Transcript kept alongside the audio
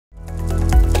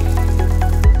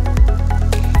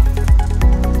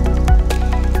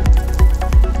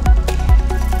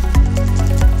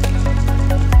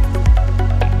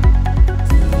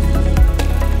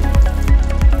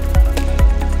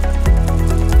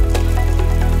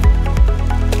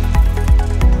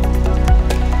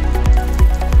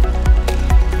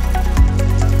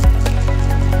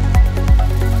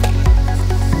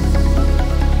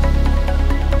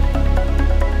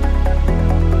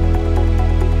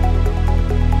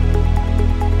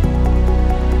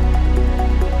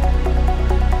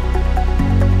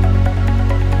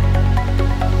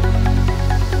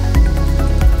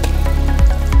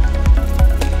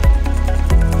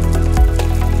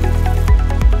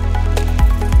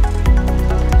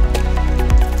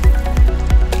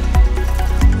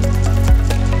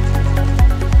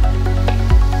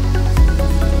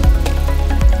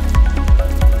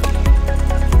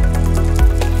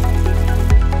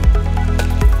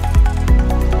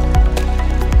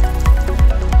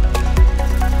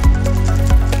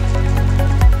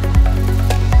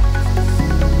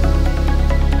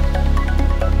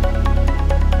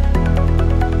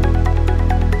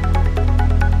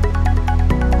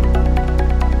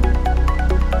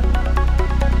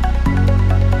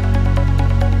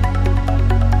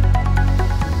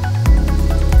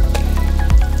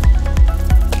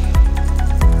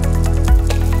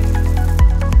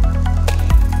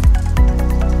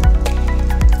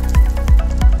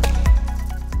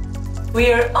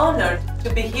we are honored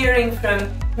to be hearing from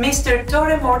Mr.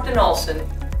 Tore Morten Olsen,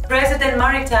 President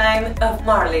Maritime of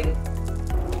Marlink.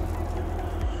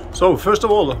 So first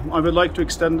of all, I would like to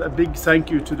extend a big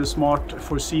thank you to the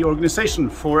Smart4Sea organization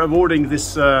for awarding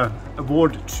this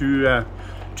award to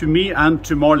me and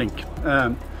to Marlink.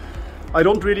 I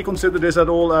don't really consider this at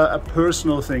all a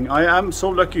personal thing. I am so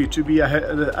lucky to be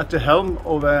at the helm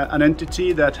of an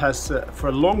entity that has for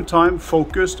a long time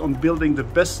focused on building the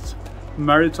best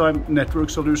maritime network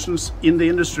solutions in the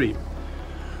industry.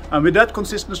 And with that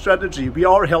consistent strategy, we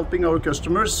are helping our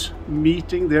customers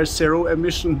meeting their zero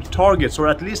emission targets, or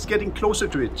at least getting closer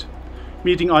to it,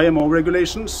 meeting IMO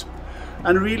regulations,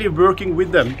 and really working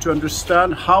with them to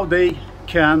understand how they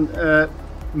can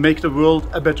make the world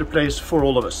a better place for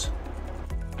all of us.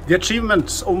 The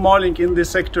achievements of Marlink in this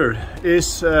sector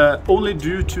is only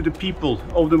due to the people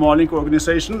of the Marlink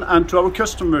organization and to our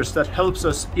customers that helps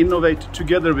us innovate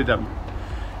together with them.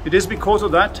 It is because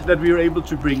of that we are able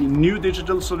to bring new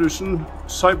digital solutions,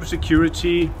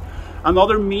 cybersecurity and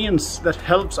other means that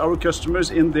helps our customers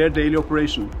in their daily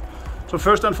operation. So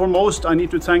first and foremost, I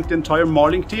need to thank the entire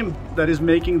Marlink team that is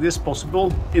making this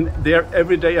possible in their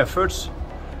everyday efforts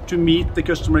to meet the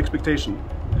customer expectation.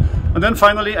 And then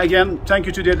finally, again, thank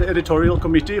you to the editorial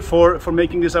committee for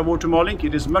making this award to Marlink.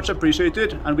 It is much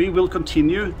appreciated, and we will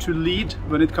continue to lead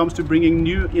when it comes to bringing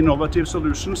new innovative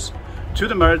solutions to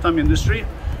the maritime industry,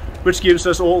 which gives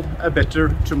us all a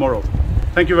better tomorrow.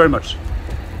 Thank you very much.